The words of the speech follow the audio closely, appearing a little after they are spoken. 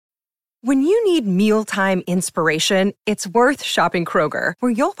When you need mealtime inspiration, it's worth shopping Kroger,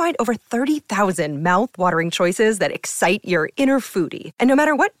 where you'll find over 30,000 mouth-watering choices that excite your inner foodie. And no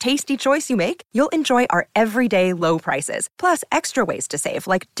matter what tasty choice you make, you'll enjoy our everyday low prices, plus extra ways to save,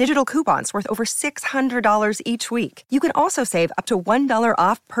 like digital coupons worth over $600 each week. You can also save up to $1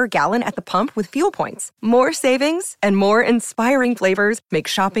 off per gallon at the pump with fuel points. More savings and more inspiring flavors make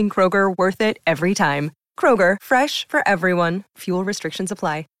shopping Kroger worth it every time. Kroger, fresh for everyone. Fuel restrictions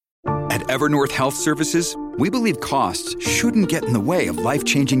apply. At Evernorth Health Services, we believe costs shouldn't get in the way of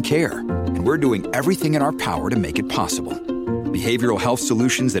life-changing care, and we're doing everything in our power to make it possible. Behavioral health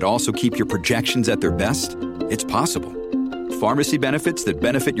solutions that also keep your projections at their best? It's possible. Pharmacy benefits that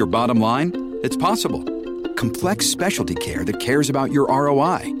benefit your bottom line? It's possible. Complex specialty care that cares about your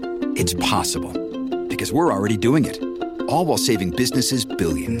ROI? It's possible. Because we're already doing it. All while saving businesses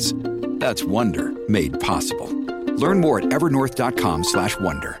billions. That's Wonder made possible. Learn more at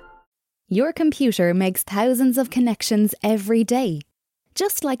evernorth.com/wonder. Your computer makes thousands of connections every day,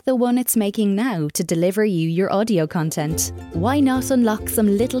 just like the one it's making now to deliver you your audio content. Why not unlock some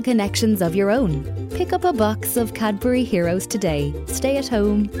little connections of your own? Pick up a box of Cadbury Heroes today, stay at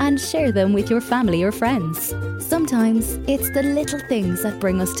home, and share them with your family or friends. Sometimes it's the little things that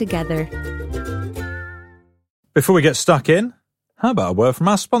bring us together. Before we get stuck in, how about a word from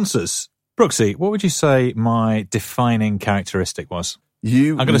our sponsors? Brooksy, what would you say my defining characteristic was?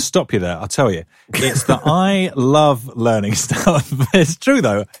 I'm going to stop you there. I'll tell you. It's that I love learning stuff. It's true,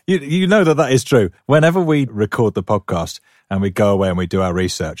 though. You know that is true. Whenever we record the podcast and we go away and we do our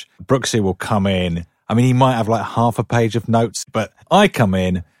research, Brooksy will come in. I mean, he might have like half a page of notes, but I come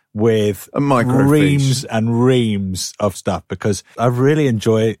in with reams and reams of stuff because I really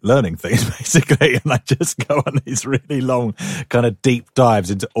enjoy learning things, basically, and I just go on these really long kind of deep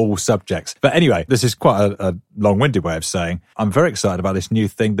dives into all subjects. But anyway, this is quite a long-winded way of saying I'm very excited about this new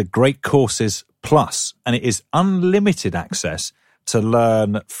thing, the Great Courses Plus, and it is unlimited access to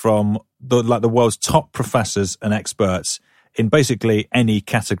learn from the world's top professors and experts in basically any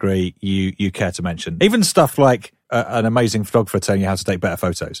category you care to mention. Even stuff like an amazing photographer telling you how to take better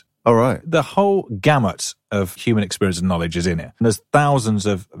photos. All right. The whole gamut of human experience and knowledge is in it. And there's thousands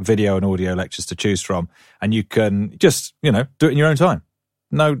of video and audio lectures to choose from, and you can just, do it in your own time.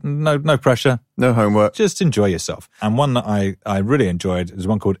 No pressure. No homework. Just enjoy yourself. And one that I really enjoyed is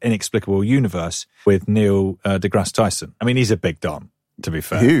one called Inexplicable Universe with Neil deGrasse Tyson. I mean, he's a big don, to be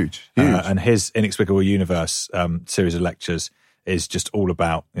fair. Huge. And his Inexplicable Universe series of lectures is just all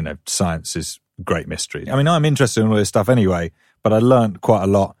about, science's great mystery. I mean, I'm interested in all this stuff anyway, but I learned quite a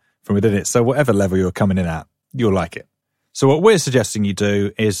lot from within it. So whatever level you're coming in at, you'll like it. So what we're suggesting you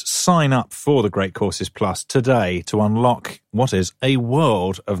do is sign up for the Great Courses Plus today to unlock what is a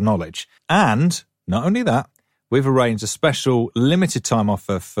world of knowledge. And not only that, we've arranged a special limited time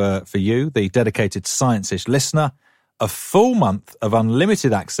offer for you, the dedicated Science-ish listener, a full month of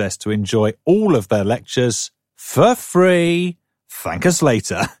unlimited access to enjoy all of their lectures for free. Thank us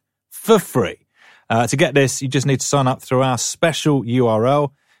later. For free. To get this, you just need to sign up through our special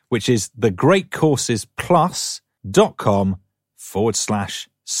URL, which is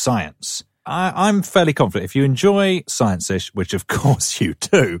thegreatcoursesplus.com/science. I'm fairly confident if you enjoy Science-ish, which of course you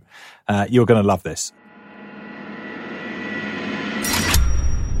do, you're going to love this.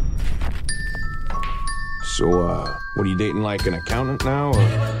 So, what are you dating, like an accountant now, or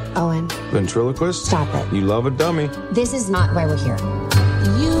Owen. ventriloquist? Stop it. You love a dummy. This is not why we're here.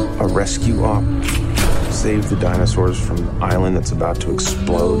 A rescue op. Save the dinosaurs from an island that's about to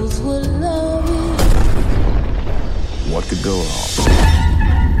explode. What could go wrong?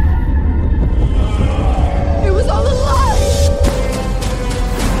 It was all a lie!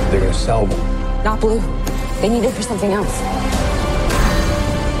 They're gonna sell them. Not blue. They need it for something else.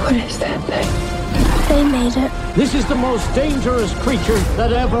 What is that thing? They made it. This is the most dangerous creature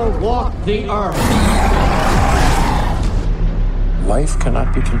that ever walked the earth. Life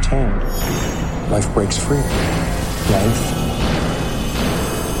cannot be contained. Life breaks free. Life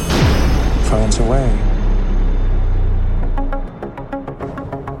finds a way.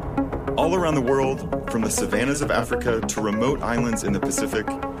 All around the world, from the savannas of Africa to remote islands in the Pacific,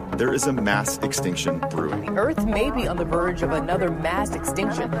 there is a mass extinction brewing. The Earth may be on the verge of another mass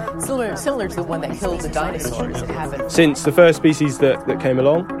extinction, similar to the one that killed the dinosaurs that happened. Since the first species that came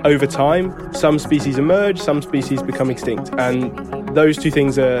along, over time, some species emerge, some species become extinct. And those two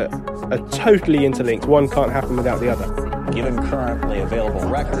things are totally interlinked. One can't happen without the other. Given currently available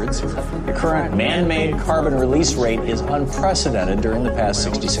records, the current man-made carbon release rate is unprecedented during the past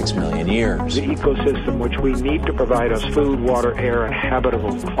 66 million years. The ecosystem which we need to provide us food, water, air, and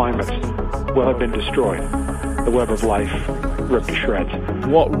habitable climates will have been destroyed. The web of life ripped to shreds.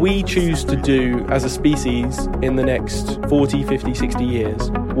 What we choose to do as a species in the next 40, 50, 60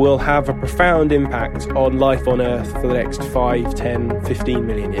 years will have a profound impact on life on Earth for the next 5, 10, 15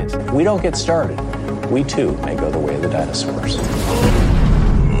 million years. We don't get started. We too may go the way of the dinosaurs.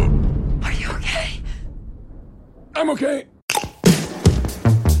 Are you okay? I'm okay.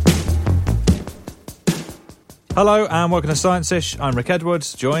 Hello and welcome to Science-ish. I'm Rick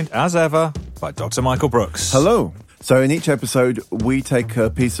Edwards, joined as ever by Dr. Michael Brooks. Hello. So in each episode, we take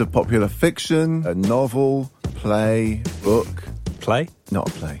a piece of popular fiction, a novel, play, book. Play? Not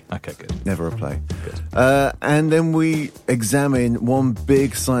a play. Okay, good. Never a play. Good. And then we examine one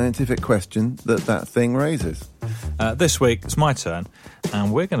big scientific question that thing raises. This week, it's my turn,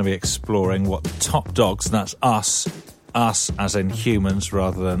 and we're going to be exploring what the top dogs, and that's us as in humans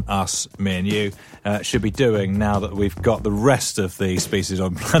rather than us, me and you, should be doing now that we've got the rest of the species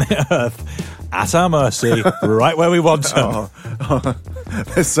on planet Earth at our mercy, right where we want them.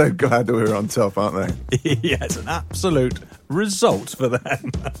 They're so glad that we're on top, aren't they? Yeah, it's an absolute result for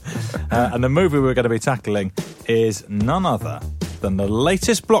them. And the movie we're going to be tackling is none other than the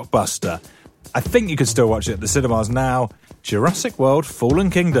latest blockbuster. I think you could still watch it at the cinemas now, Jurassic World Fallen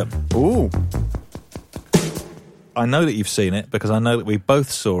Kingdom. Ooh. I know that you've seen it because I know that we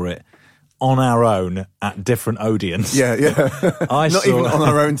both saw it on our own at different Odeons. Yeah. Not even on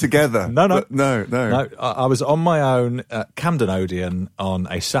our own together. No. I was on my own at Camden Odeon on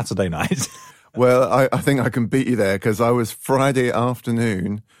a Saturday night. Well, I think I can beat you there because I was Friday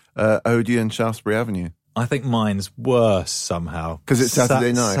afternoon Odeon, Shaftesbury Avenue. I think mine's worse somehow. Because it's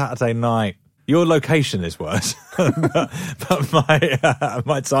Saturday night. Saturday night. Your location is worse, but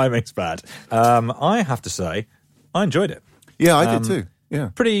my timing's bad. I have to say, I enjoyed it. Yeah, I did too. Yeah.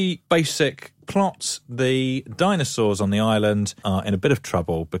 Pretty basic plot. The dinosaurs on the island are in a bit of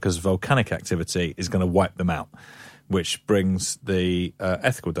trouble because volcanic activity is going to wipe them out, which brings the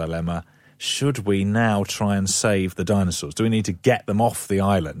ethical dilemma. Should we now try and save the dinosaurs? Do we need to get them off the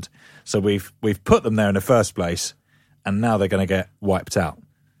island? So we've put them there in the first place, and now they're going to get wiped out.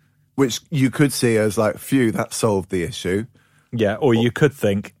 Which you could see as like, phew, that solved the issue. Yeah, or you could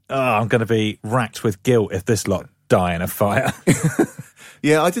think, I'm going to be racked with guilt if this lot die in a fire.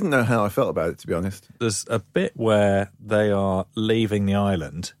 Yeah, I didn't know how I felt about it, to be honest. There's a bit where they are leaving the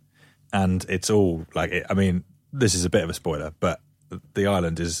island, and it's all like, this is a bit of a spoiler, but the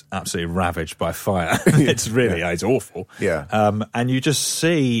island is absolutely ravaged by fire. It's really, it's awful. Yeah. And you just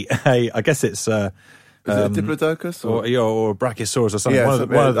see I guess it's... Is it a Diplodocus? Or a Brachiosaurus or something.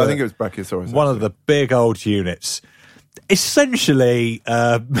 Yeah, I think it was Brachiosaurus. One of the big old units essentially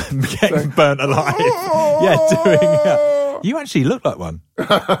getting burnt alive. You actually look like one.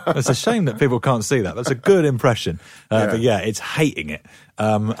 It's a shame that people can't see that. That's a good impression. But it's hating it.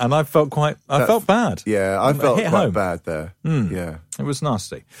 And I felt bad. Yeah, I felt quite bad there. Yeah. It was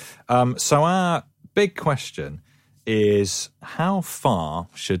nasty. So our big question is, how far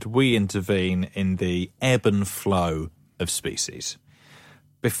should we intervene in the ebb and flow of species?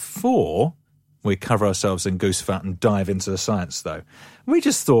 Before we cover ourselves in goose fat and dive into the science, though, we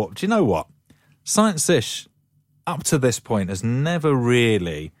just thought, do you know what? Science-ish, up to this point, has never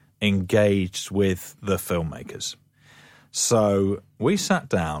really engaged with the filmmakers. So we sat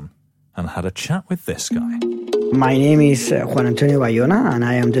down and had a chat with this guy. My name is Juan Antonio Bayona, and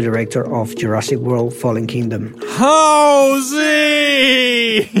I am the director of Jurassic World Fallen Kingdom. Hosey!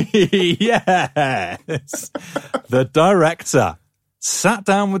 Yes! The director. Sat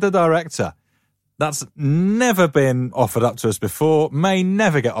down with the director. That's never been offered up to us before, may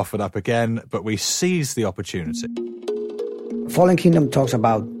never get offered up again, but we seized the opportunity. Fallen Kingdom talks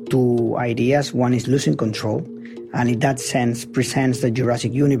about two ideas. One is losing control, and in that sense presents the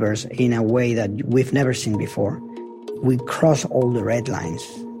Jurassic universe in a way that we've never seen before. We cross all the red lines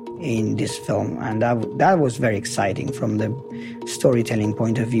in this film, and that was very exciting from the storytelling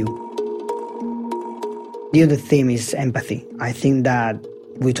point of view. The other theme is empathy. I think that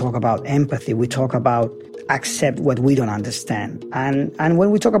we talk about empathy, we talk about accept what we don't understand. And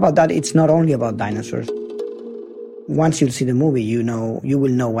when we talk about that, it's not only about dinosaurs. Once you see the movie, you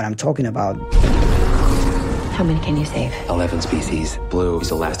will know what I'm talking about. How many can you save? 11 species. Blue is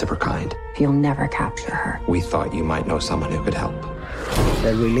the last of her kind. You'll never capture her. We thought you might know someone who could help.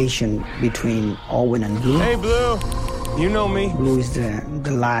 The relation between Owen and Blue. Hey, Blue. You know me. Blue is the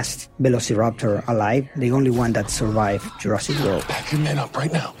last velociraptor alive, the only one that survived Jurassic World. Pack your men up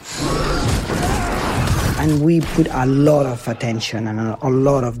right now. And we put a lot of attention and a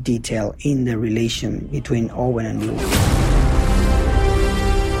lot of detail in the relation between Owen and Blue.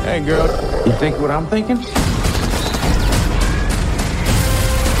 Hey, girl. You think what I'm thinking?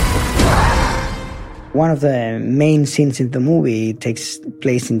 One of the main scenes in the movie takes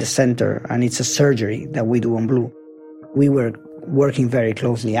place in the center, and it's a surgery that we do on Blue. We were working very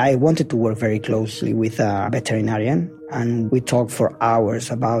closely. I wanted to work very closely with a veterinarian, and we talked for hours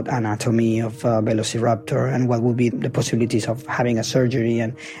about anatomy of a velociraptor and what would be the possibilities of having a surgery.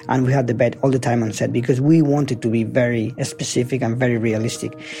 And we had debate all the time on set because we wanted to be very specific and very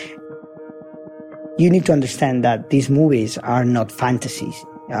realistic. You need to understand that these movies are not fantasies.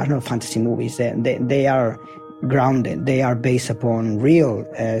 They are not fantasy movies. They are grounded. They are based upon real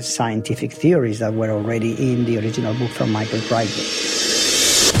scientific theories that were already in the original book from Michael Crichton.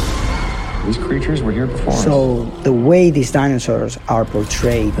 These creatures were here before us. So the way these dinosaurs are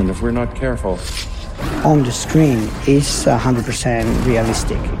portrayed, and if we're not careful, on the screen is 100%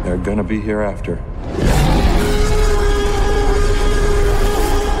 realistic. They're gonna be here after.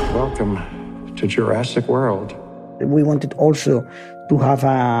 Welcome to Jurassic World. We wanted also to have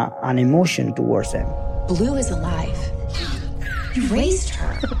an emotion towards them. Blue is alive. You raised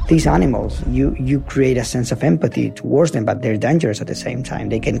her. These animals, you create a sense of empathy towards them, but they're dangerous at the same time.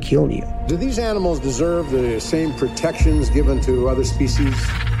 They can kill you. Do these animals deserve the same protections given to other species?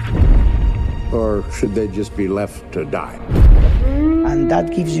 Or should they just be left to die? And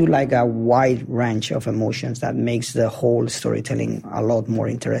that gives you like a wide range of emotions that makes the whole storytelling a lot more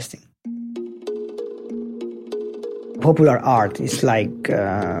interesting. Popular art is like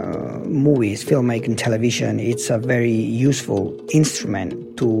movies, filmmaking, television. It's a very useful instrument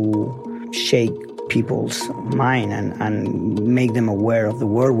to shake people's mind and make them aware of the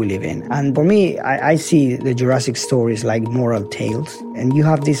world we live in. And for me, I see the Jurassic stories like moral tales. And you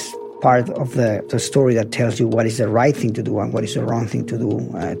have this part of the story that tells you what is the right thing to do and what is the wrong thing to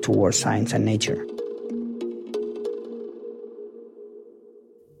do towards science and nature.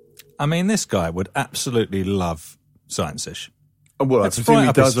 I mean, this guy would absolutely love Science-ish. Well, I presume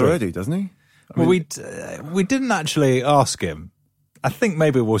he does already, doesn't he? Well, we didn't actually ask him. I think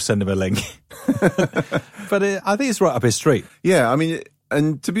maybe we'll send him a link. But I think it's right up his street. Yeah, I mean,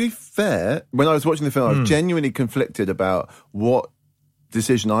 and to be fair, when I was watching the film, I was genuinely conflicted about what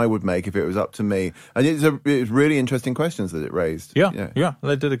decision I would make if it was up to me. And it was really interesting questions that it raised. Yeah,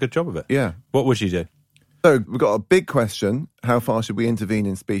 they did a good job of it. Yeah. What would you do? So we've got a big question. How far should we intervene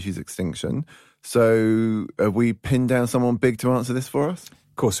in species extinction? So have we pinned down someone big to answer this for us?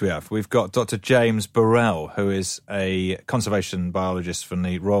 Of course we have. We've got Dr. James Burrell, who is a conservation biologist from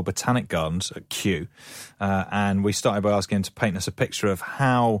the Royal Botanic Gardens at Kew. And we started by asking him to paint us a picture of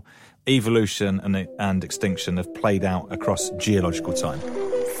how evolution and extinction have played out across geological time.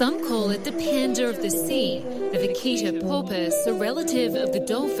 Some call it the panda of the sea. The Vaquita porpoise, a relative of the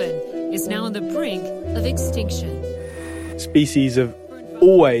dolphin, is now on the brink of extinction. Species have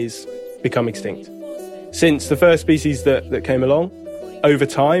always become extinct. Since the first species that came along, over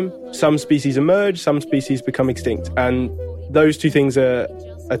time, some species emerge, some species become extinct. And those two things are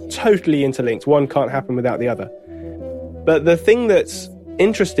totally interlinked. One can't happen without the other. But the thing that's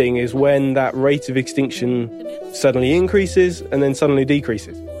interesting is when that rate of extinction suddenly increases and then suddenly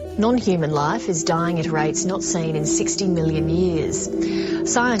decreases. Non-human life is dying at rates not seen in 60 million years.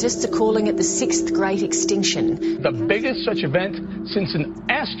 Scientists are calling it the sixth great extinction. The biggest such event since an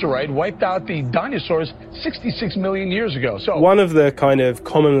asteroid wiped out the dinosaurs 66 million years ago. So one of the kind of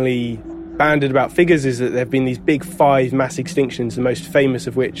commonly bandied about figures is that there have been these big 5 mass extinctions, the most famous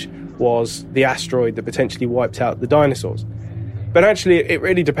of which was the asteroid that potentially wiped out the dinosaurs. But actually, it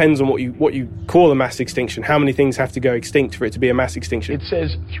really depends on what you call a mass extinction. How many things have to go extinct for it to be a mass extinction? It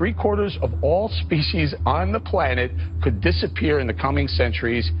says 3/4 of all species on the planet could disappear in the coming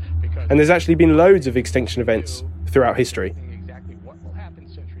centuries. And there's actually been loads of extinction events throughout history.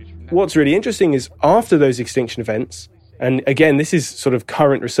 What's really interesting is after those extinction events, and again, this is sort of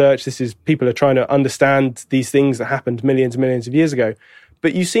current research, this is people are trying to understand these things that happened millions and millions of years ago,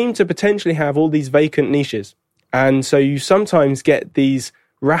 but you seem to potentially have all these vacant niches. And so you sometimes get these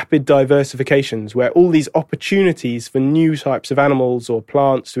rapid diversifications where all these opportunities for new types of animals or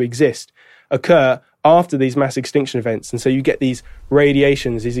plants to exist occur after these mass extinction events. And so you get these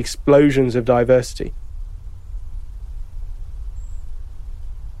radiations, these explosions of diversity.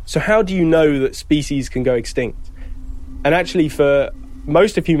 So how do you know that species can go extinct? And actually for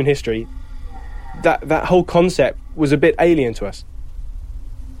most of human history, that whole concept was a bit alien to us.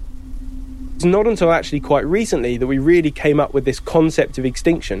 It's not until actually quite recently that we really came up with this concept of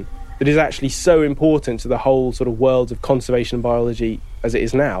extinction that is actually so important to the whole sort of world of conservation biology as it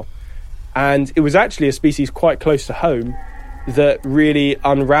is now. And it was actually a species quite close to home that really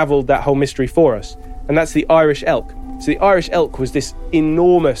unraveled that whole mystery for us. And that's the Irish elk. So the Irish elk was this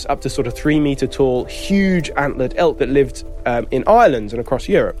enormous, up to sort of 3 metre tall, huge antlered elk that lived in Ireland and across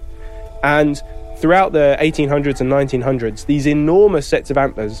Europe. And throughout the 1800s and 1900s, these enormous sets of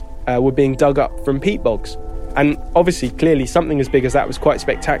antlers were being dug up from peat bogs. And obviously, clearly, something as big as that was quite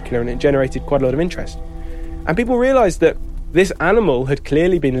spectacular, and it generated quite a lot of interest. And people realised that this animal had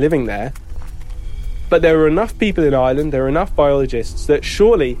clearly been living there, but there were enough people in Ireland, there were enough biologists, that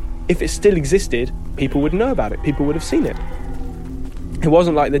surely, if it still existed, people would know about it, people would have seen it. It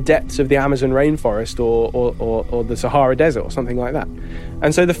wasn't like the depths of the Amazon rainforest or the Sahara Desert or something like that.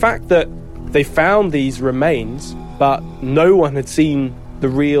 And so the fact that they found these remains, but no one had seen the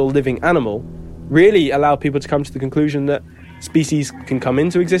real living animal, really allowed people to come to the conclusion that species can come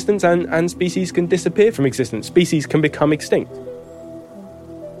into existence and species can disappear from existence. Species can become extinct.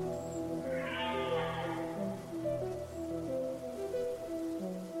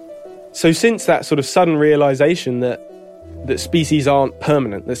 So since that sort of sudden realization that species aren't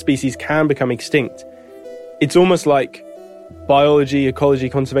permanent, that species can become extinct, it's almost like biology, ecology,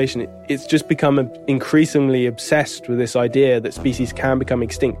 conservation, it's just become increasingly obsessed with this idea that species can become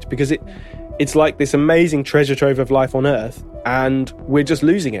extinct, because it's like this amazing treasure trove of life on Earth, and we're just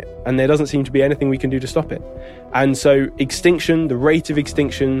losing it, and there doesn't seem to be anything we can do to stop it. And so extinction, the rate of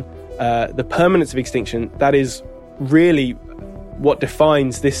extinction, the permanence of extinction, that is really what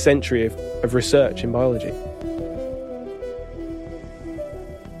defines this century of research in biology.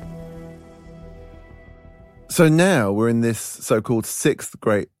 So now we're in this so-called sixth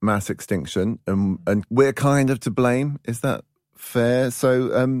great mass extinction, and we're kind of to blame. Is that fair?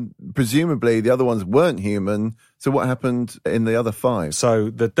 So presumably the other ones weren't human. So what happened in the other five? So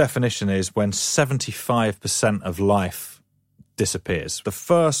the definition is when 75% of life disappears. The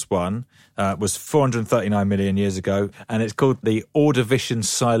first one was 439 million years ago, and it's called the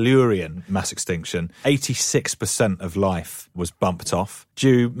Ordovician-Silurian mass extinction. 86% of life was bumped off,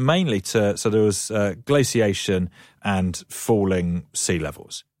 due mainly to, so there was glaciation and falling sea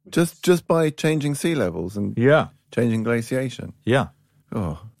levels. Just by changing sea levels and changing glaciation? Yeah.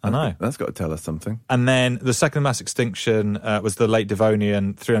 Oh, I know. That's got to tell us something. And then the second mass extinction was the late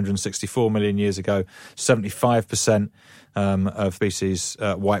Devonian, 364 million years ago. 75% of species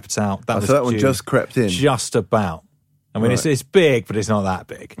wiped out. So that one just crept in? Just about. I mean, right. it's big, but it's not that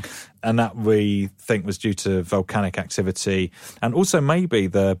big. And that we think was due to volcanic activity, and also maybe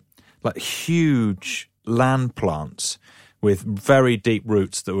the huge land plants with very deep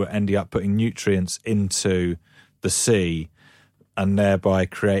roots that were ending up putting nutrients into the sea, and thereby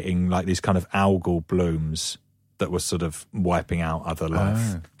creating like these kind of algal blooms that were sort of wiping out other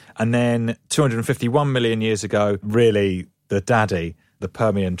life. And then 251 million years ago, really the daddy, the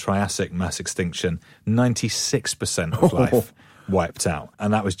Permian-Triassic mass extinction, 96% of life wiped out.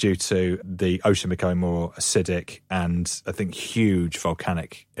 And that was due to the ocean becoming more acidic and I think huge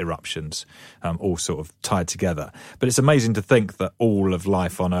volcanic eruptions, all sort of tied together. But it's amazing to think that all of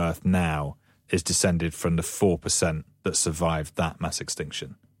life on Earth now is descended from the 4% that survived that mass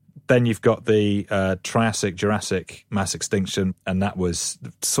extinction. Then you've got the Triassic-Jurassic mass extinction, and that was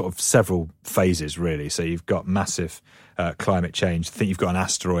sort of several phases, really. So you've got massive climate change. I think you've got an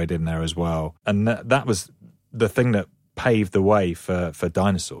asteroid in there as well. And that was the thing that paved the way for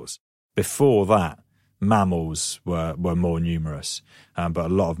dinosaurs. Before that, mammals were more numerous, but a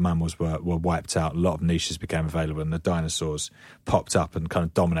lot of mammals were wiped out. A lot of niches became available, and the dinosaurs popped up and kind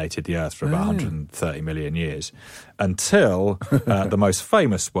of dominated the Earth for about 130 million years, until the most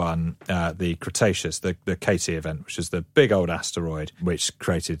famous one, the Cretaceous, the KT event, which is the big old asteroid which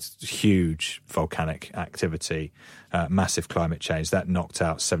created huge volcanic activity, massive climate change. That knocked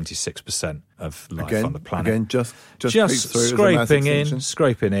out 76% of life on the planet. Again, just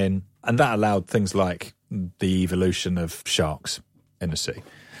scraping in. And that allowed things like the evolution of sharks in the sea.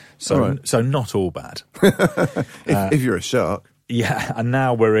 So not all bad. if you're a shark. Yeah, and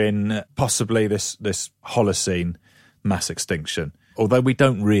now we're in possibly this Holocene mass extinction, although we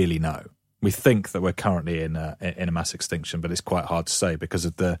don't really know. We think that we're currently in a mass extinction, but it's quite hard to say because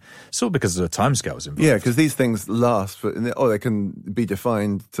of the timescales involved. Yeah, because these things last, they can be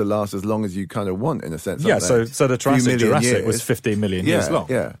defined to last as long as you kind of want, in a sense. Yeah, so the Triassic-Jurassic was 15 million years long.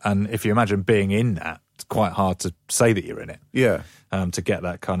 Yeah. And if you imagine being in that, it's quite hard to say that you're in it. Yeah. To get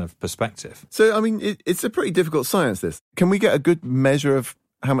that kind of perspective. So, I mean, it's a pretty difficult science, this. Can we get a good measure of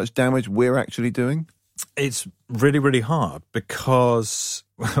how much damage we're actually doing? It's really, really hard because,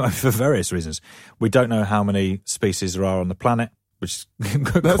 for various reasons, we don't know how many species there are on the planet. which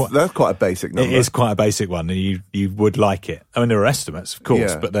that's quite a basic number. It is quite a basic one, and you would like it. I mean, there are estimates, of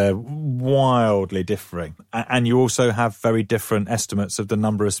course, but they're wildly differing. And you also have very different estimates of the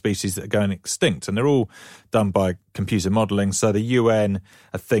number of species that are going extinct, and they're all done by computer modelling. So the UN,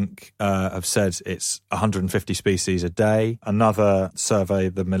 I think, have said it's 150 species a day. Another survey,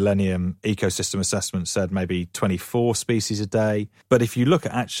 the Millennium Ecosystem Assessment, said maybe 24 species a day. But if you look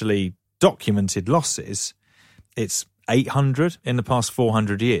at actually documented losses, it's 800 in the past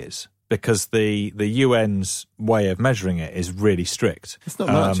 400 years, because the UN's way of measuring it is really strict. It's not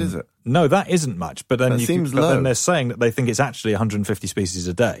much, is it? No, that isn't much. But then then they're saying that they think it's actually 150 species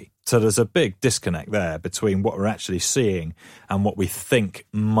a day. So there's a big disconnect there between what we're actually seeing and what we think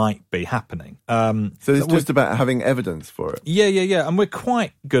might be happening. So it's just about having evidence for it. Yeah. And we're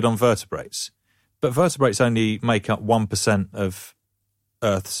quite good on vertebrates. But vertebrates only make up 1% of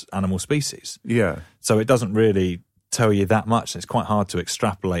Earth's animal species. Yeah. So it doesn't really tell you that much. It's quite hard to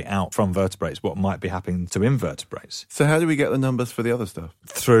extrapolate out from vertebrates what might be happening to invertebrates. So how do we get the numbers for the other stuff?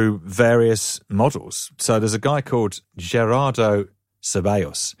 Through various models. So there's a guy called Gerardo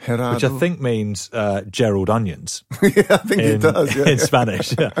Ceballos, which I think means Gerald Onions. Yeah, I think it does. In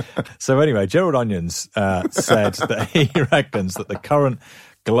Spanish. Yeah. So anyway, Gerald Onions said that he reckons that the current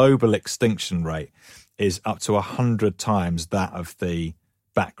global extinction rate is up to 100 times that of the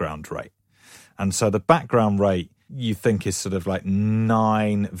background rate. And so the background rate, you think, is sort of like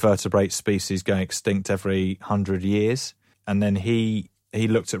 9 vertebrate species going extinct every 100 years. And then he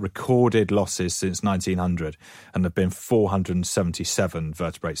looked at recorded losses since 1900, and there have been 477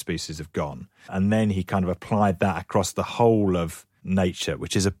 vertebrate species have gone. And then he kind of applied that across the whole of nature,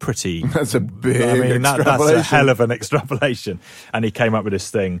 which is a pretty... That's a big extrapolation. That's a hell of an extrapolation. And he came up with this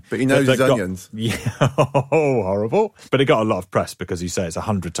thing. But he knows his onions. Yeah, horrible. But it got a lot of press because you say it's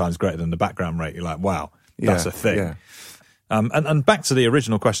 100 times greater than the background rate. You're like, wow, that's a thing. Yeah. And back to the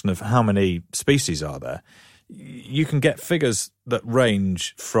original question of how many species are there, you can get figures that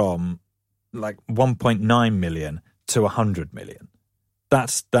range from like 1.9 million to 100 million.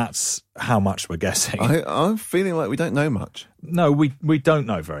 That's how much we're guessing. I'm feeling like we don't know much. No, we don't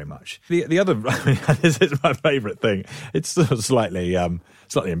know very much. The other, this is my favourite thing. It's sort of slightly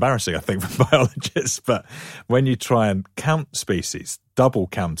embarrassing, I think, for biologists. But when you try and count species, double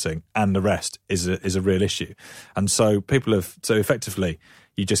counting and the rest is a real issue. And so effectively,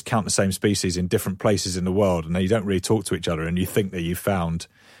 you just count the same species in different places in the world, and you don't really talk to each other, and you think that you found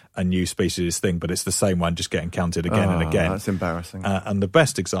a new species thing, but it's the same one just getting counted again and again. That's embarrassing. And the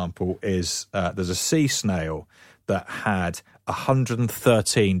best example is there's a sea snail that had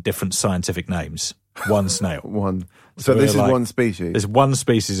 113 different scientific names. One snail. One. So this is one species? There's one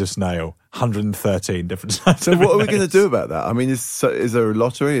species of snail, 113 different scientific names. So what are we going to do about that? I mean, is there a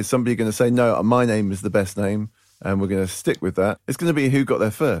lottery? Is somebody going to say, no, my name is the best name, and we're going to stick with that? It's going to be who got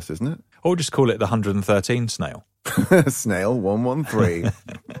there first, isn't it? Or just call it the 113 snail. Snail 113.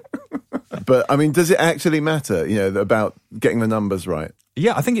 But, I mean, does it actually matter, about getting the numbers right?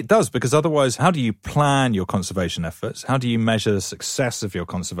 Yeah, I think it does, because otherwise, how do you plan your conservation efforts? How do you measure the success of your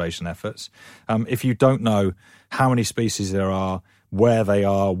conservation efforts? If you don't know how many species there are, where they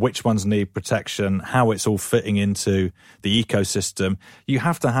are, which ones need protection, how it's all fitting into the ecosystem, you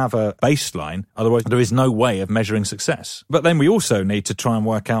have to have a baseline. Otherwise, there is no way of measuring success. But then we also need to try and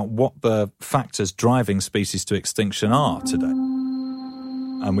work out what the factors driving species to extinction are today.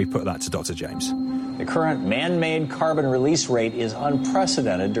 And we put that to Dr. James. The current man-made carbon release rate is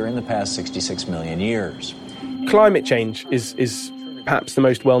unprecedented during the past 66 million years. Climate change is perhaps the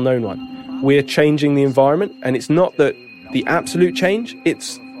most well-known one. We're changing the environment, and it's not that the absolute change,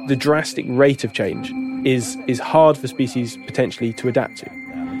 it's the drastic rate of change is hard for species potentially to adapt to.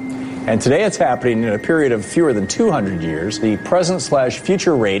 And today it's happening in a period of fewer than 200 years. The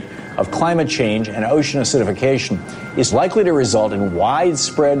present/future rate of climate change and ocean acidification is likely to result in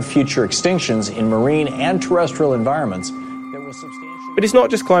widespread future extinctions in marine and terrestrial environments. But it's not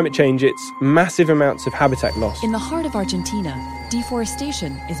just climate change, it's massive amounts of habitat loss. In the heart of Argentina,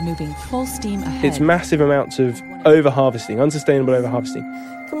 deforestation is moving full steam ahead. It's massive amounts of over-harvesting, unsustainable over-harvesting.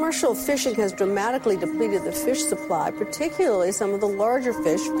 Commercial fishing has dramatically depleted the fish supply, particularly some of the larger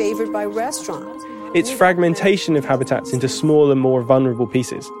fish favored by restaurants. It's fragmentation of habitats into smaller, more vulnerable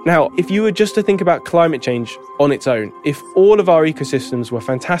pieces. Now, if you were just to think about climate change on its own, if all of our ecosystems were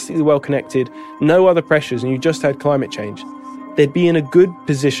fantastically well connected, no other pressures, and you just had climate change, they'd be in a good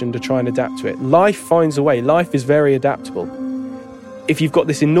position to try and adapt to it. Life finds a way. Life is very adaptable. If you've got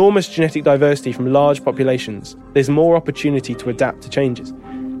this enormous genetic diversity from large populations, there's more opportunity to adapt to changes.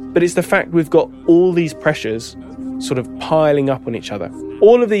 But it's the fact we've got all these pressures sort of piling up on each other.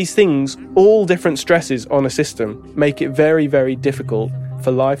 All of these things, all different stresses on a system, make it very, very difficult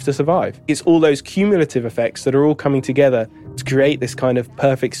for life to survive. It's all those cumulative effects that are all coming together to create this kind of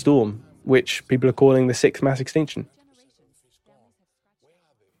perfect storm, which people are calling the sixth mass extinction.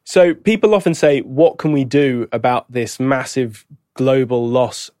 So people often say, what can we do about this massive global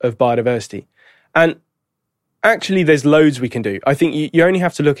loss of biodiversity? And actually, there's loads we can do. I think you only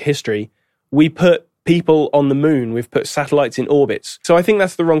have to look at history. We put people on the moon. We've put satellites in orbits. So I think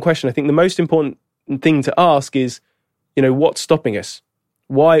that's the wrong question. I think the most important thing to ask is, what's stopping us?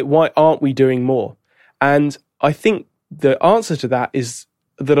 Why aren't we doing more? And I think the answer to that is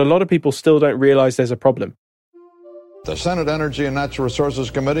that a lot of people still don't realize there's a problem. The Senate Energy and Natural Resources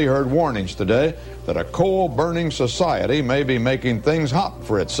Committee heard warnings today that a coal-burning society may be making things hot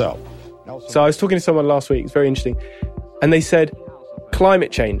for itself. So I was talking to someone last week, it's very interesting, and they said,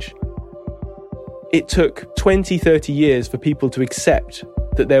 climate change. It took 20, 30 years for people to accept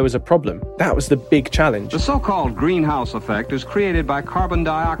that there was a problem. That was the big challenge. The so-called greenhouse effect is created by carbon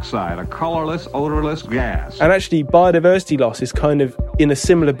dioxide, a colorless, odorless gas. And actually, biodiversity loss is kind of in a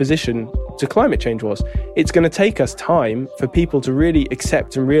similar position to climate change was. It's going to take us time for people to really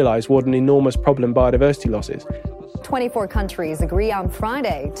accept and realize what an enormous problem biodiversity loss is. 24 countries agree on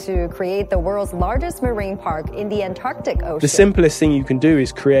Friday to create the world's largest marine park in the Antarctic Ocean. The simplest thing you can do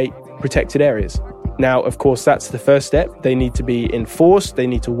is create protected areas. Now, of course, that's the first step. They need to be enforced, they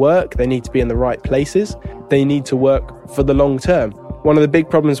need to work, they need to be in the right places, they need to work for the long term. One of the big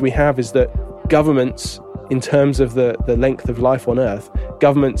problems we have is that governments, in terms of the length of life on Earth,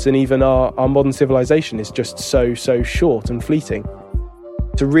 governments and even our modern civilization is just so short and fleeting.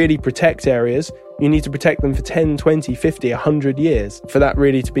 To really protect areas, you need to protect them for 10, 20, 50, 100 years for that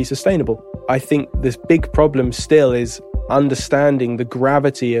really to be sustainable. I think this big problem still is understanding the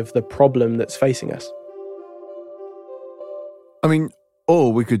gravity of the problem that's facing us. I mean,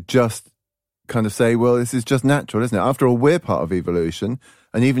 or we could just kind of say, well, this is just natural, isn't it? After all, we're part of evolution,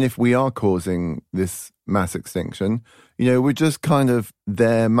 and even if we are causing this mass extinction, we're just kind of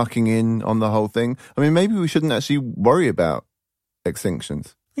there mucking in on the whole thing. I mean, maybe we shouldn't actually worry about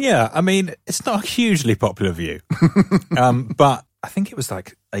extinctions. Yeah, I mean, it's not a hugely popular view, but I think it was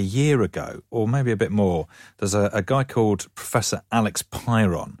like a year ago, or maybe a bit more, there's a guy called Professor Alex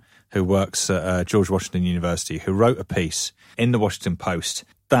Pyron, who works at George Washington University, who wrote a piece in the Washington Post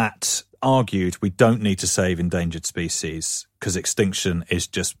that argued we don't need to save endangered species because extinction is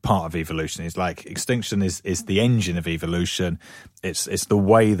just part of evolution. It's like extinction is the engine of evolution. It's the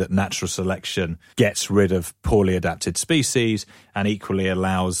way that natural selection gets rid of poorly adapted species and equally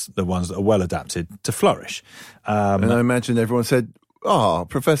allows the ones that are well adapted to flourish. And I imagine everyone said,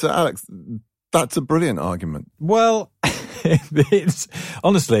 Professor Alex, that's a brilliant argument. Well,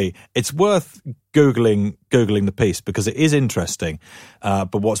 honestly, it's worth Googling the piece because it is interesting.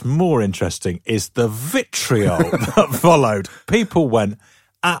 But what's more interesting is the vitriol that followed. People went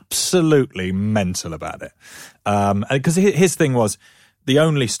absolutely mental about it. Because his thing was the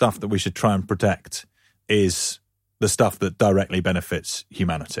only stuff that we should try and protect is the stuff that directly benefits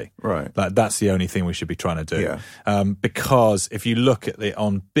humanity. Right. Like, that's the only thing we should be trying to do. Yeah. Because if you look at it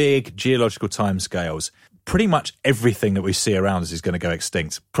on big geological timescales, pretty much everything that we see around us is going to go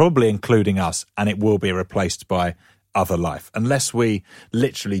extinct, probably including us, and it will be replaced by other life. Unless we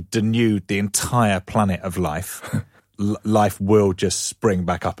literally denude the entire planet of life, life will just spring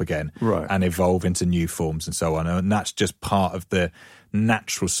back up again and evolve into new forms and so on. And that's just part of the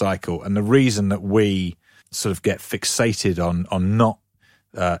natural cycle. And the reason that we sort of get fixated on not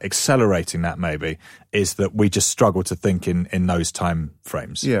accelerating that maybe is that we just struggle to think in those time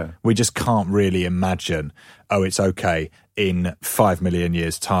frames. Yeah. We just can't really imagine, it's okay, in 5 million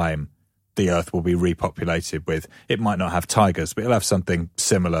years' time, the Earth will be repopulated with, it might not have tigers, but it'll have something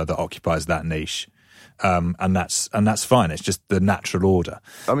similar that occupies that niche. And that's fine. It's just the natural order.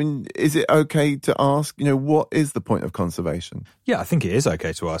 I mean, is it okay to ask, what is the point of conservation? Yeah, I think it is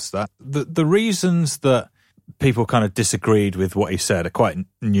okay to ask that. The reasons that people kind of disagreed with what he said are quite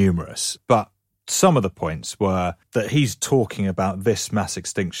numerous, but some of the points were that he's talking about this mass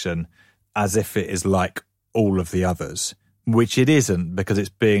extinction as if it is like all of the others, which it isn't, because it's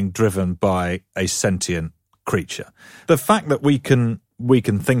being driven by a sentient creature. The fact that we can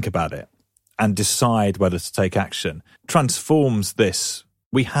think about it and decide whether to take action transforms this.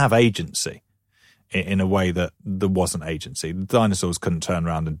 We have agency in a way that there wasn't agency. The dinosaurs couldn't turn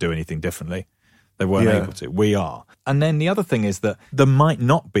around and do anything differently. They weren't able to. We are. And then the other thing is that there might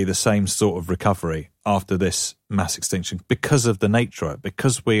not be the same sort of recovery after this mass extinction because of the nature of it,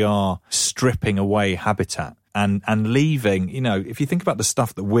 because we are stripping away habitat and leaving, if you think about the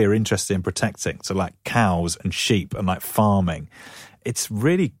stuff that we're interested in protecting, so like cows and sheep and like farming, it's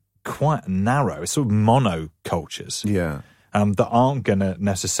really quite narrow. It's sort of monocultures that aren't going to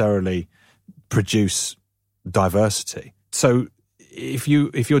necessarily produce diversity. So if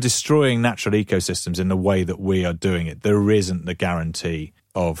you're destroying natural ecosystems in the way that we are doing it, there isn't the guarantee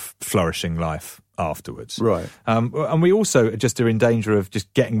of flourishing life afterwards. Right. And we also just are in danger of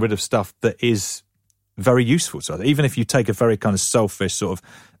just getting rid of stuff that is very useful to us. Even if you take a very kind of selfish sort of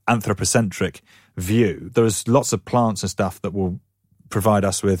anthropocentric view, there's lots of plants and stuff that will provide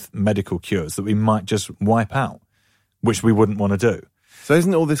us with medical cures that we might just wipe out, which we wouldn't want to do. So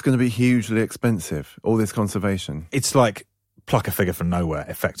isn't all this going to be hugely expensive, all this conservation? It's like pluck a figure from nowhere,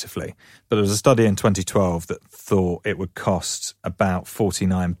 effectively. But there was a study in 2012 that thought it would cost about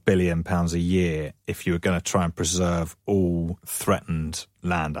 £49 billion a year if you were going to try and preserve all threatened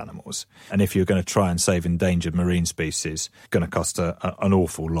land animals. And if you were going to try and save endangered marine species, it's going to cost an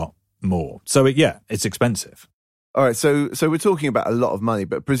awful lot more. So, it's expensive. All right, so we're talking about a lot of money,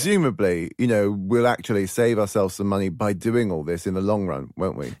 but presumably, we'll actually save ourselves some money by doing all this in the long run,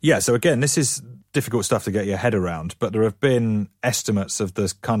 won't we? Yeah, so again, this is difficult stuff to get your head around, but there have been estimates of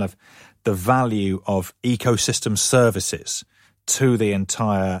the value of ecosystem services to the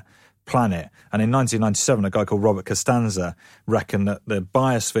entire planet. And in 1997, a guy called Robert Costanza reckoned that the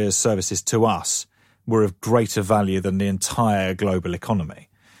biosphere's services to us were of greater value than the entire global economy.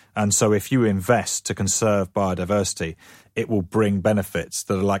 And so if you invest to conserve biodiversity, it will bring benefits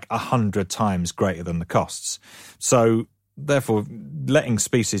that are like 100 times greater than the costs. So therefore, letting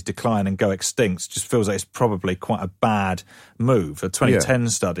species decline and go extinct just feels like it's probably quite a bad move. A 2010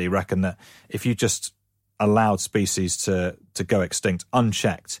 study reckoned that if you just allowed species to go extinct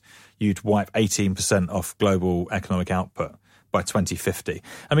unchecked, you'd wipe 18% off global economic output by 2050.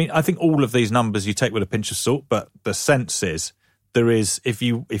 I mean, I think all of these numbers you take with a pinch of salt, but the sense is there is, if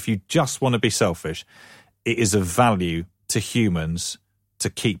you just want to be selfish, it is of value to humans to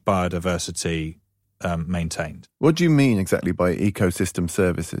keep biodiversity maintained. What do you mean exactly by ecosystem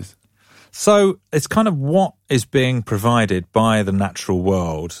services? So it's kind of what is being provided by the natural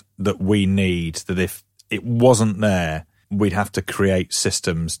world that we need, that if it wasn't there, we'd have to create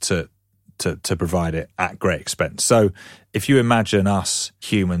systems to provide it at great expense. So if you imagine us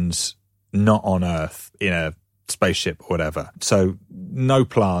humans not on Earth in a spaceship or whatever, so no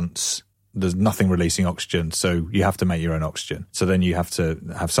plants, there's nothing releasing oxygen, so you have to make your own oxygen. So then you have to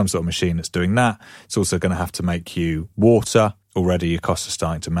have some sort of machine that's doing that. It's also going to have to make you water. Already your costs are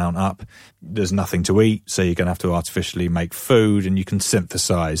starting to mount up. There's nothing to eat, so you're going to have to artificially make food, and you can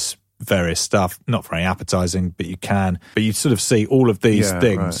synthesize various stuff. Not very appetizing, but you can. But you sort of see all of these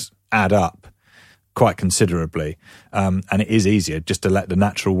things add up quite considerably. And it is easier just to let the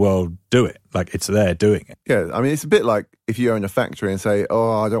natural world do it. Like, it's there doing it. Yeah, I mean, it's a bit like if you own a factory and say,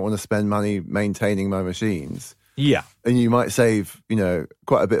 I don't want to spend money maintaining my machines. Yeah. And you might save,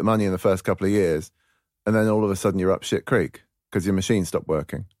 quite a bit of money in the first couple of years, and then all of a sudden you're up shit creek because your machine stopped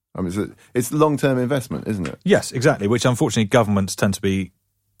working. I mean, it's long-term investment, isn't it? Yes, exactly, which unfortunately governments tend to be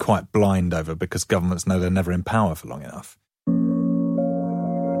quite blind over because governments know they're never in power for long enough.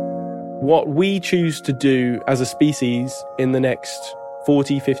 What we choose to do as a species in the next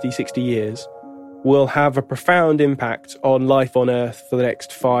 40, 50, 60 years will have a profound impact on life on Earth for the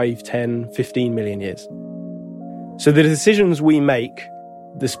next 5, 10, 15 million years. So the decisions we make,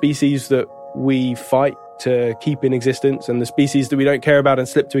 the species that we fight to keep in existence and the species that we don't care about and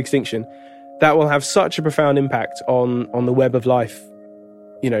slip to extinction, that will have such a profound impact on the web of life,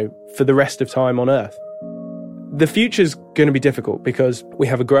 for the rest of time on Earth. The future's going to be difficult because we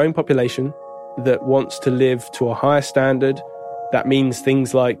have a growing population that wants to live to a higher standard. That means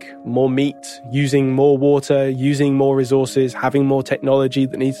things like more meat, using more water, using more resources, having more technology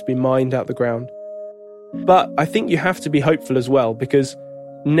that needs to be mined out the ground. But I think you have to be hopeful as well, because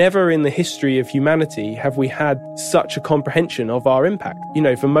never in the history of humanity have we had such a comprehension of our impact.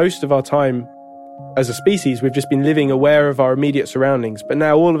 For most of our time as a species, we've just been living aware of our immediate surroundings. But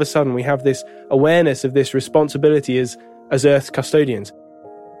now all of a sudden we have this awareness of this responsibility as Earth's custodians.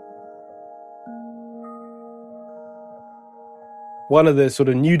 One of the sort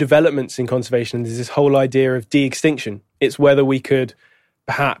of new developments in conservation is this whole idea of de-extinction. It's whether we could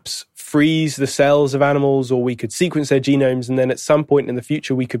perhaps freeze the cells of animals, or we could sequence their genomes, and then at some point in the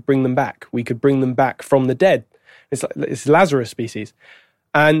future we could bring them back. We could bring them back from the dead. It's Lazarus species.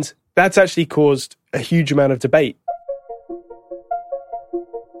 And that's actually caused a huge amount of debate.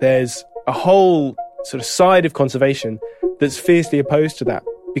 There's a whole sort of side of conservation that's fiercely opposed to that,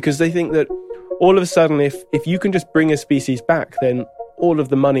 because they think that all of a sudden, if you can just bring a species back, then all of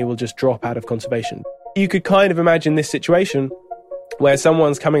the money will just drop out of conservation. You could kind of imagine this situation where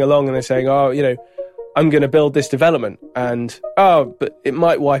someone's coming along and they're saying, I'm going to build this development and, but it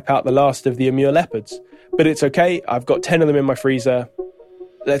might wipe out the last of the Amur leopards. But it's okay, I've got 10 of them in my freezer,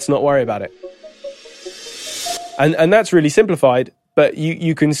 let's not worry about it. And that's really simplified, but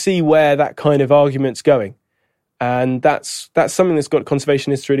you can see where that kind of argument's going. And that's something that's got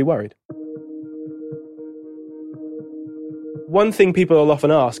conservationists really worried. One thing people will often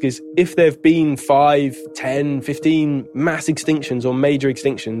ask is if there have been 5, 10, 15 mass extinctions or major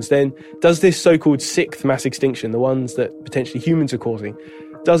extinctions, then does this so-called 6th mass extinction, the ones that potentially humans are causing,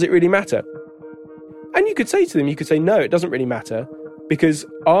 does it really matter? And you could say to them, no, it doesn't really matter, because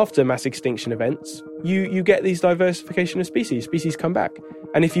after mass extinction events, you get these diversification of species. Species come back.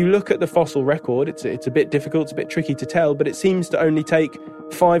 And if you look at the fossil record, it's a bit difficult, it's a bit tricky to tell, but it seems to only take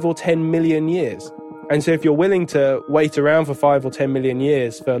 5 or 10 million years. And so if you're willing to wait around for 5 or 10 million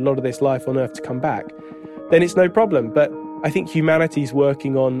years for a lot of this life on Earth to come back, then it's no problem. But I think humanity's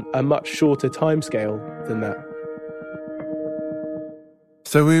working on a much shorter timescale than that.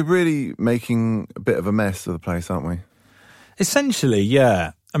 So we're really making a bit of a mess of the place, aren't we? Essentially,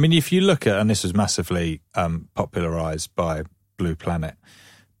 yeah. I mean, if you look at, and this was massively popularised by Blue Planet,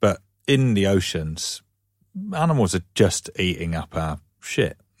 but in the oceans, animals are just eating up our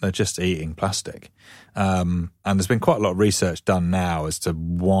shit. They're just eating plastic. And there's been quite a lot of research done now as to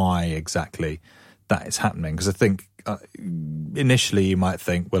why exactly that is happening. Because I think initially you might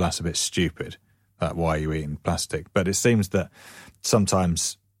think, well, that's a bit stupid. Why are you eating plastic? But it seems that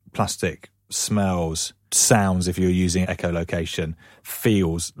sometimes plastic smells, sounds, if you're using echolocation,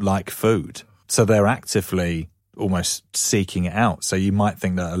 feels like food. So they're actively almost seeking it out. So you might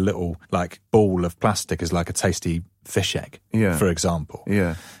think that a little ball of plastic is like a tasty fish egg, for example.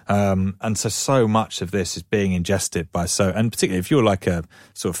 Yeah. And so much of this is being ingested and particularly if you're like a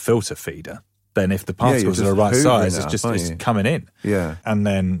sort of filter feeder, then if the particles are the right size, it's coming in. Yeah. And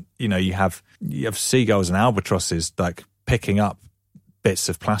then, you have seagulls and albatrosses picking up bits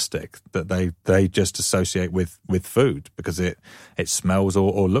of plastic that they just associate with food because it smells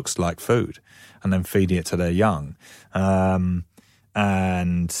or looks like food, and then feeding it to their young. And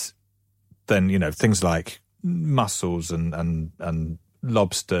then, things like mussels and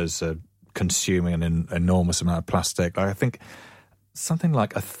lobsters are consuming an enormous amount of plastic. I think something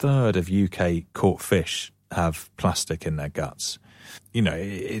like a third of UK caught fish have plastic in their guts.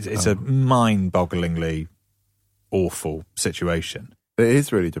 It's a mind-bogglingly awful situation. It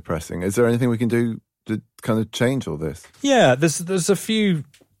is really depressing. Is there anything we can do to kind of change all this? Yeah, there's a few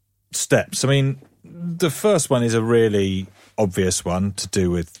steps. I mean, the first one is a really obvious one to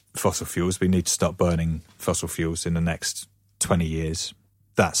do with fossil fuels. We need to stop burning fossil fuels in the next 20 years.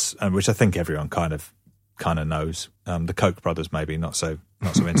 That's which I think everyone kind of knows. The Koch brothers maybe not so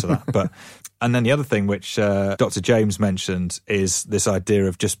into that. But and then the other thing which Dr. James mentioned is this idea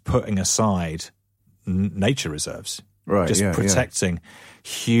of just putting aside nature reserves. Right, just protecting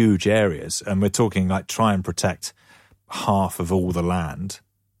huge areas. And we're talking try and protect half of all the land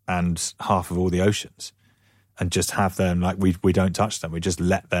and half of all the oceans and just have them we don't touch them. We just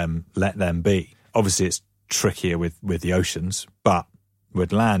let them be. Obviously it's trickier with the oceans, but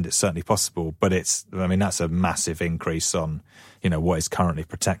with land it's certainly possible. But that's a massive increase on, what is currently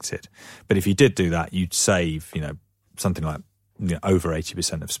protected. But if you did do that, you'd save, something like over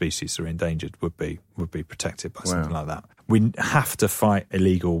 80% of species that are endangered would be protected by something like that. We have to fight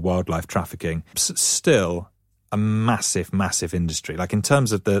illegal wildlife trafficking. Still a massive, massive industry. In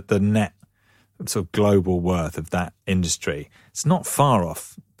terms of the net sort of global worth of that industry, it's not far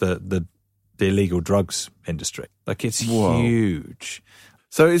off the illegal drugs industry. It's huge.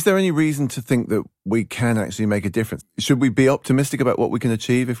 So is there any reason to think that we can actually make a difference? Should we be optimistic about what we can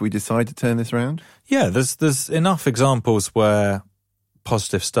achieve if we decide to turn this around? Yeah, there's enough examples where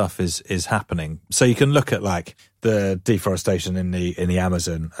positive stuff is happening. So you can look at the deforestation in the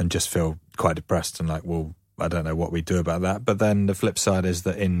Amazon and just feel quite depressed and well, I don't know what we do about that. But then the flip side is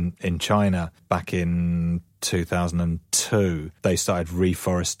that in China back in 2002, they started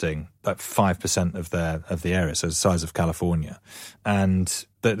reforesting 5% of the area, so the size of California, and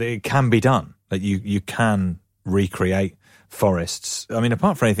that it can be done. That you can recreate forests. I mean,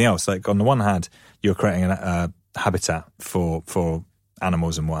 apart from anything else, on the one hand, you're creating a habitat for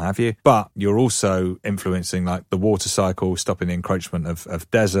animals and what have you, but you're also influencing the water cycle, stopping the encroachment of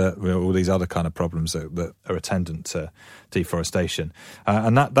desert, all these other kind of problems that are attendant to deforestation,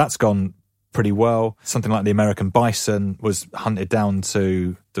 and that's gone pretty well. Something like the American bison was hunted down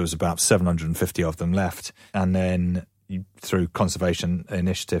to, there was about 750 of them left, and then through conservation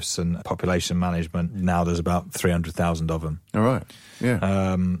initiatives and population management, now there's about 300,000 of them. All right.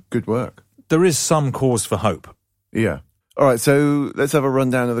 Yeah. Good work. There is some cause for hope. Yeah. All right, so let's have a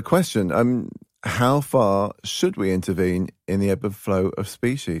rundown of the question. How far should we intervene in the ebb and flow of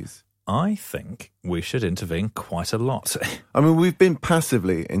species? I think we should intervene quite a lot. I mean, we've been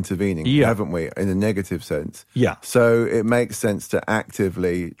passively intervening, haven't we, in a negative sense? Yeah. So it makes sense to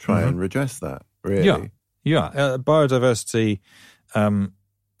actively try and redress that, really. Yeah. Biodiversity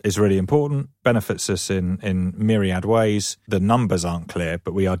is really important, benefits us in myriad ways. The numbers aren't clear,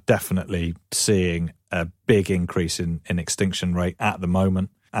 but we are definitely seeing a big increase in extinction rate at the moment,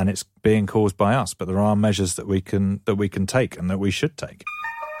 and it's being caused by us. But there are measures that we can take and that we should take.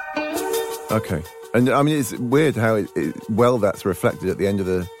 Okay. And I mean, it's weird how that's reflected at the end of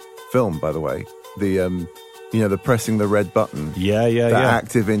the film, by the way. The pressing the red button. Yeah.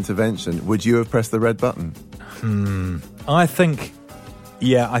 Active intervention. Would you have pressed the red button? I think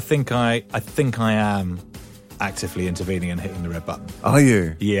I am actively intervening and hitting the red button. Are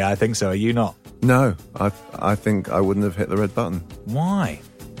you? Yeah, I think so. Are you not? No, I think I wouldn't have hit the red button. Why?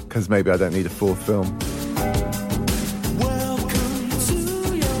 Because maybe I don't need a fourth film.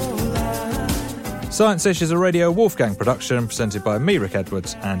 Science-ish is a Radio Wolfgang production presented by me, Rick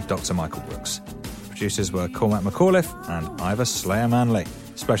Edwards, and Dr. Michael Brooks. Producers were Cormac McAuliffe and Ivor Slayer Manley.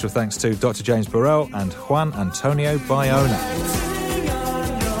 Special thanks to Dr. James Burrell and Juan Antonio Bayona.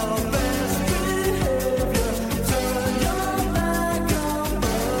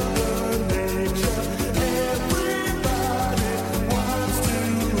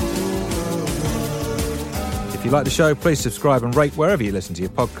 If you like the show, please subscribe and rate wherever you listen to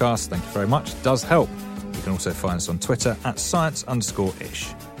your podcasts. Thank you very much. It does help. You can also find us on Twitter at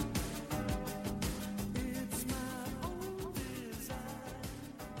 @science_ish.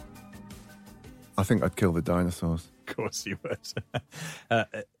 I think I'd kill the dinosaurs. Of course you would.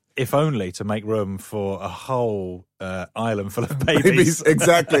 If only to make room for a whole island full of babies.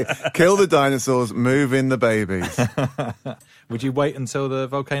 Exactly. Kill the dinosaurs, move in the babies. Would you wait until the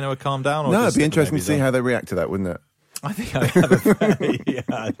volcano had calmed down? Or no, it'd be interesting to see how they react to that, wouldn't it? I think I have a very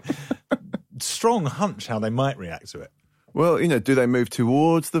strong hunch how they might react to it. Well, do they move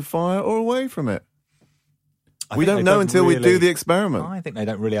towards the fire or away from it? We don't know until we do the experiment. I think they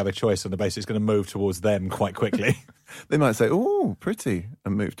don't really have a choice on the basis it's going to move towards them quite quickly. They might say, "Oh, pretty,"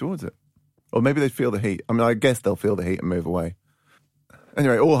 and move towards it. Or maybe they feel the heat. I mean, I guess they'll feel the heat and move away.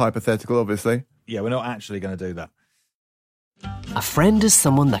 Anyway, all hypothetical, obviously. Yeah, we're not actually going to do that. A friend is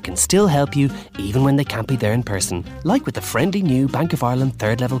someone that can still help you even when they can't be there in person, like with the friendly new Bank of Ireland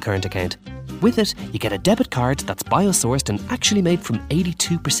third level current account. With it, you get a debit card that's biosourced and actually made from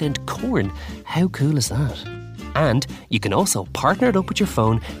 82% corn. How cool is that? And you can also partner it up with your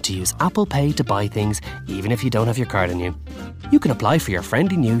phone to use Apple Pay to buy things even if you don't have your card on you. You can apply for your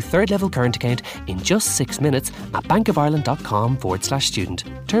friendly new third level current account in just 6 minutes at bankofireland.com/student.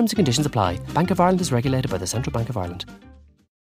 Terms and conditions apply. Bank of Ireland is regulated by the Central Bank of Ireland.